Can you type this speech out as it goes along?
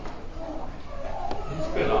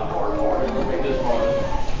been a hard morning for me this morning.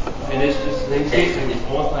 And it's just, they keep me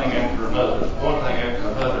one thing after another,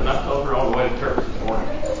 And I told her on the way to church this morning,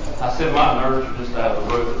 I said my nerves are just out of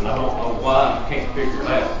the roof, and I don't know why. I can't figure it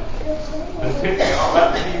out. But if it's all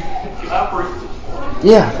right with you, can I preach this morning?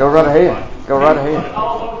 Yeah, go right ahead. Go right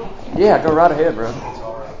ahead. Yeah, go right ahead, brother.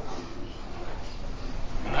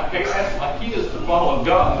 And I can't ask my kids to follow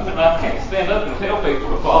God, and I can't stand up and tell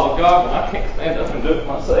people to follow God when I can't stand up and do it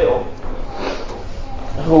myself.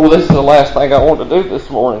 Well, this is the last thing I want to do this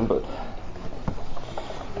morning, but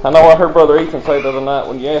I know I heard Brother Ethan say the other night,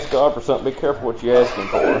 when you ask God for something, be careful what you ask Him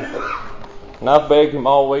for. And I've begged Him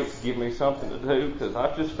all week to give me something to do, because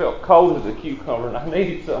I just felt cold as a cucumber, and I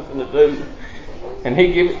needed something to do. And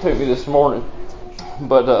He gave it to me this morning.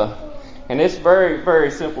 But and it's very,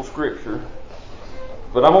 very simple scripture.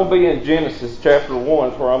 But I'm going to be in Genesis chapter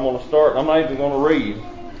 1 is where I'm going to start, and I'm not even going to read.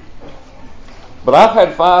 But I've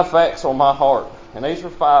had 5 facts on my heart, and these are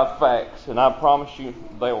 5 facts, and I promise you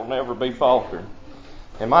they will never be faltered.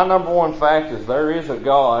 And my number 1 fact is there is a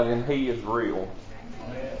God, and He is real.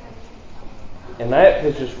 And that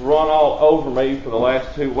has just run all over me for the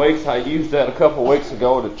last 2 weeks. I used that a couple of weeks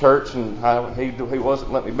ago at a church, and he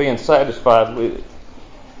wasn't letting me be satisfied with it.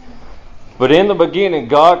 But in the beginning,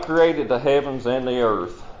 God created the heavens and the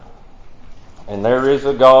earth. And there is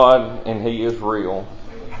a God, and He is real.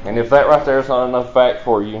 And if that right there is not enough fact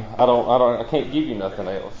for you, I can't give you nothing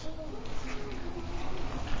else.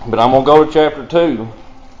 But I'm going to go to chapter 2.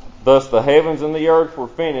 Thus the heavens and the earth were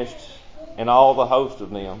finished, and all the host of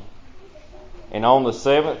them. And on the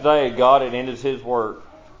 7th day God had ended His work,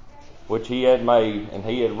 which He had made, and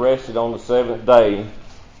He had rested on the 7th day,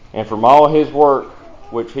 and from all His work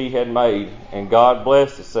which He had made. And God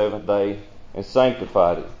blessed the 7th day, and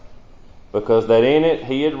sanctified it, because that in it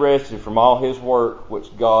He had rested from all His work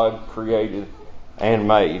which God created and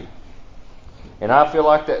made. And I feel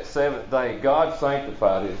like that 7th day, God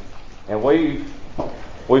sanctified it. And we've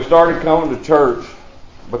started coming to church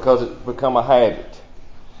because it's become a habit.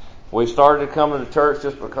 We started coming to church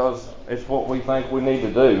just because it's what we think we need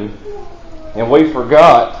to do. And we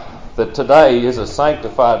forgot that today is a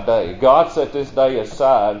sanctified day. God set this day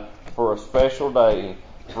aside for a special day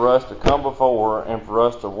for us to come before and for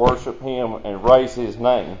us to worship Him and raise His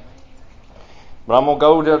name. But I'm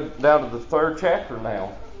going to go down to the 3rd chapter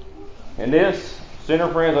now. And this, sinner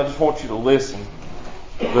friends, I just want you to listen.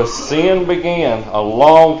 The sin began a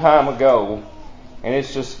long time ago. And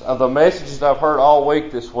it's just the messages I've heard all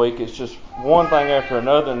week this week. It's just one thing after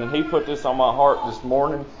another. And He put this on my heart this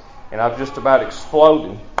morning, and I've just about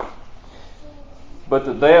exploded. But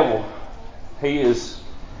the devil, he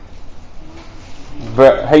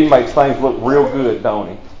makes things look real good, don't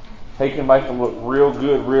he? He can make them look real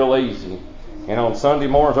good, real easy. And on Sunday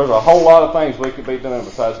mornings, there's a whole lot of things we could be doing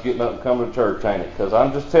besides getting up and coming to church, ain't it? Because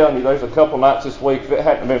I'm just telling you, there's a couple nights this week, if it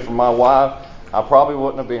hadn't been for my wife, I probably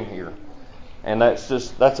wouldn't have been here. And that's a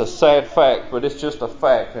sad fact, but it's just a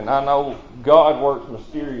fact. And I know God works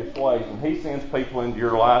mysterious ways, and He sends people into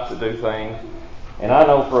your life to do things. And I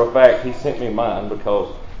know for a fact He sent me mine,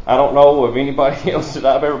 because I don't know of anybody else that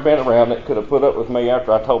I've ever been around that could have put up with me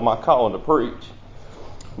after I told my calling to preach.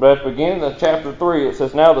 But at the beginning of chapter 3, it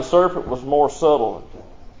says, Now the serpent was more subtle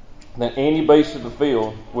than any beast of the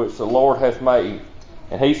field which the Lord hath made.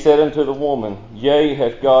 And he said unto the woman, Yea,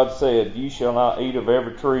 hath God said, Ye shall not eat of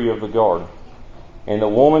every tree of the garden. And the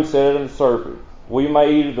woman said unto the serpent, We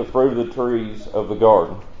may eat of the fruit of the trees of the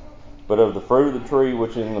garden, but of the fruit of the tree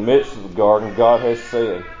which is in the midst of the garden, God hath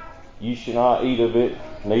said, Ye shall not eat of it,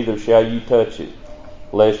 neither shall ye touch it,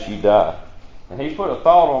 lest ye die. And He put a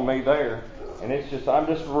thought on me there, and I'm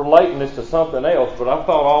just relating this to something else, but I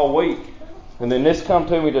thought all week, and then this come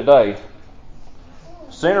to me today.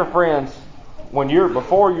 Sinner friends,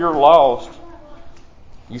 before you're lost,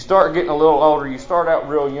 you start getting a little older, you start out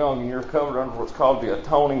real young, and you're covered under what's called the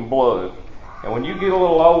atoning blood. And when you get a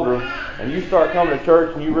little older, and you start coming to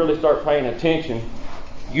church, and you really start paying attention,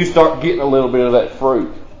 you start getting a little bit of that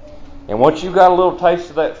fruit. And once you got a little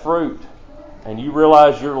taste of that fruit, and you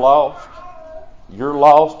realize you're lost,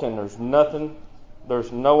 and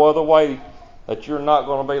there's no other way that you're not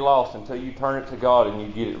going to be lost until you turn it to God and you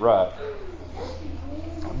get it right.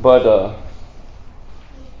 But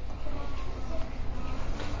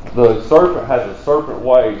the serpent has a certain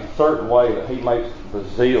way that he makes the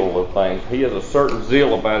zeal of things. He has a certain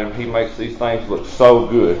zeal about him. He makes these things look so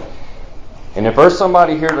good. And if there's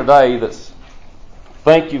somebody here today that's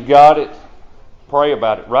think you've got it, pray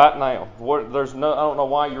about it right now. I don't know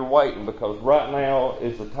why you're waiting, because right now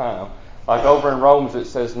is the time. Like over in Romans it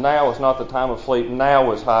says, now is not the time of sleep,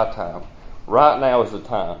 now is high time. Right now is the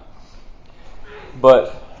time.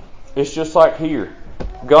 But it's just like here.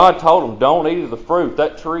 God told them, don't eat of the fruit.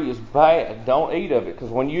 That tree is bad. Don't eat of it, because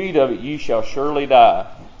when you eat of it, you shall surely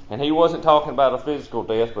die. And he wasn't talking about a physical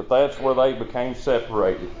death, but that's where they became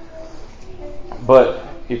separated. But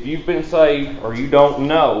if you've been saved or you don't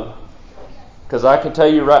know, because I can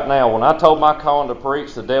tell you right now, when I told my calling to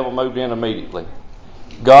preach, the devil moved in immediately.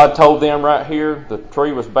 God told them right here the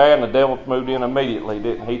tree was bad, and the devil moved in immediately,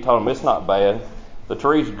 didn't he? He told them it's not bad. The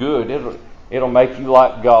tree's good. It'll make you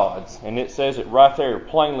like God's. And it says it right there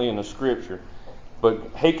plainly in the Scripture. But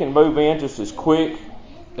he can move in just as quick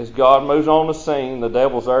as God moves on the scene. The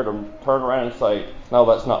devil's there to turn around and say, no,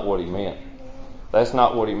 that's not what he meant. That's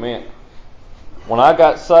not what he meant. When I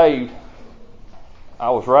got saved, I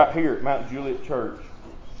was right here at Mount Juliet Church.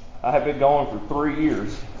 I had been going for 3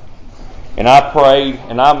 years. And I prayed,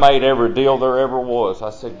 and I made every deal there ever was.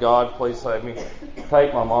 I said, God, please save me.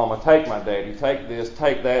 Take my mama, take my daddy, take this,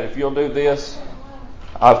 take that. If you'll do this,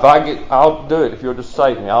 I'll do it if you'll just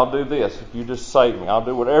save me. I'll do this if you just save me. I'll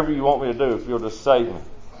do whatever you want me to do if you'll just save me.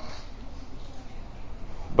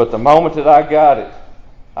 But the moment that I got it,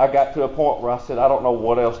 I got to a point where I said, I don't know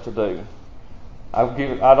what else to do. I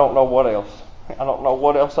don't know what else. I don't know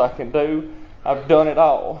what else I can do. I've done it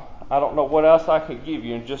all. I don't know what else I can give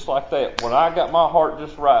you. And just like that, when I got my heart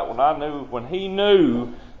just right, when he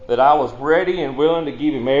knew that I was ready and willing to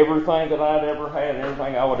give him everything that I'd ever had and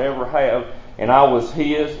everything I would ever have, and I was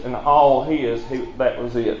his and all his, that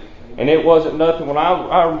was it. And it wasn't nothing. When I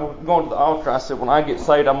was going to the altar, I said, when I get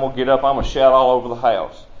saved, I'm going to get up, I'm going to shout all over the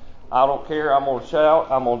house. I don't care, I'm going to shout,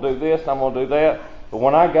 I'm going to do this, I'm going to do that. But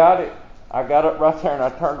when I got it, I got up right there and I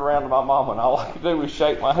turned around to my mama, and all I could do was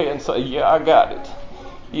shake my head and say, yeah, I got it.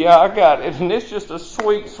 Yeah, I got it. And it's just a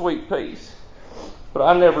sweet, sweet peace. But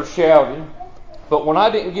I never shouted. But when I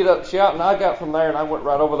didn't get up shouting, I got from there and I went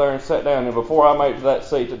right over there and sat down. And before I made it to that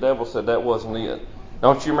seat, the devil said that wasn't it.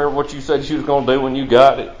 Don't you remember what you said you was going to do when you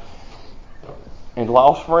got it? And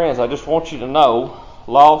lost friends, I just want you to know,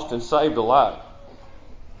 lost and saved alike.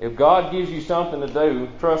 If God gives you something to do,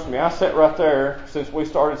 trust me, I sat right there since we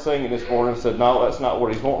started singing this morning and said, no, that's not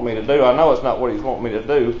what he's wanting me to do. I know it's not what he's wanting me to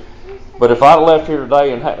do. But if I'd left here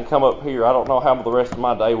today and hadn't come up here, I don't know how the rest of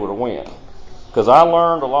my day would have went. Because I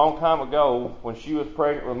learned a long time ago when she was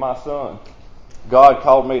pregnant with my son, God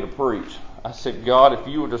called me to preach. I said, God, if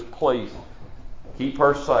you would just please keep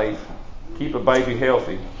her safe, keep a baby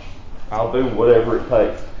healthy, I'll do whatever it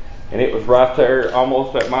takes. And it was right there,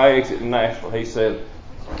 almost at my exit in Nashville. He said,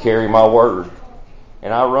 carry my word.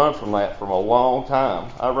 And I run from that from a long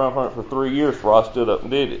time. I run from it for 3 years before I stood up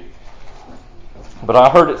and did it. But I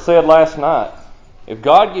heard it said last night, if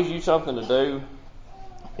God gives you something to do,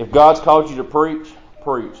 if God's called you to preach,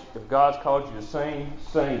 preach. If God's called you to sing,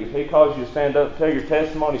 sing. If he calls you to stand up and tell your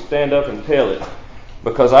testimony, stand up and tell it.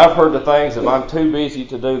 Because I've heard the things of I'm too busy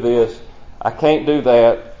to do this, I can't do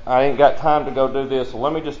that, I ain't got time to go do this. Well,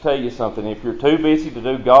 let me just tell you something. If you're too busy to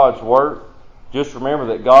do God's work, just remember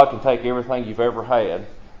that God can take everything you've ever had,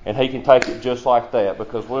 and he can take it just like that.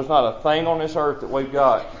 Because there's not a thing on this earth that we've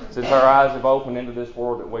got since our eyes have opened into this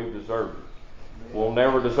world that we've deserved it. We'll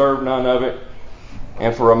never deserve none of it.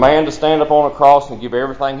 And for a man to stand up on a cross and give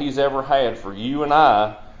everything he's ever had for you and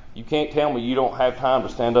I, you can't tell me you don't have time to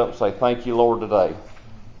stand up and say, thank you, Lord, today.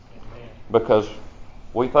 Because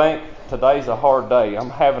we think today's a hard day. I'm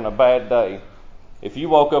having a bad day. If you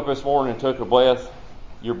woke up this morning and took a breath,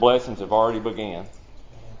 your blessings have already begun.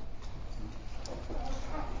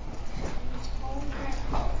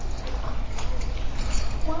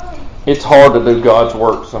 It's hard to do God's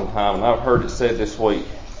work sometimes, and I've heard it said this week.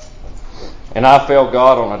 And I fail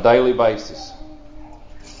God on a daily basis.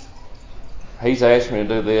 He's asked me to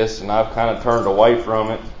do this, and I've kind of turned away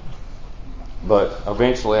from it. But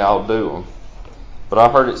eventually I'll do them. But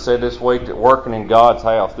I heard it said this week that working in God's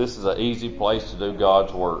house, this is an easy place to do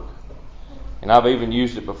God's work. And I've even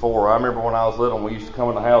used it before. I remember when I was little, we used to come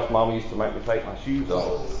in the house, Mama used to make me take my shoes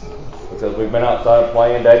off. Because we've been outside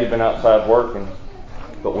playing, Daddy's been outside working.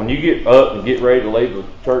 But when you get up and get ready to leave the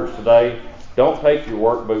church today, don't take your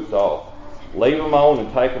work boots off. Leave them on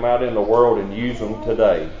and take them out in the world and use them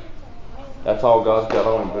today. That's all God's got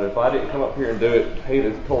on him. But if I didn't come up here and do it, he'd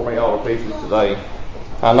have tore me all to pieces today.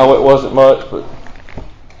 I know it wasn't much, but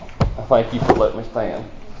I thank you for letting me stand.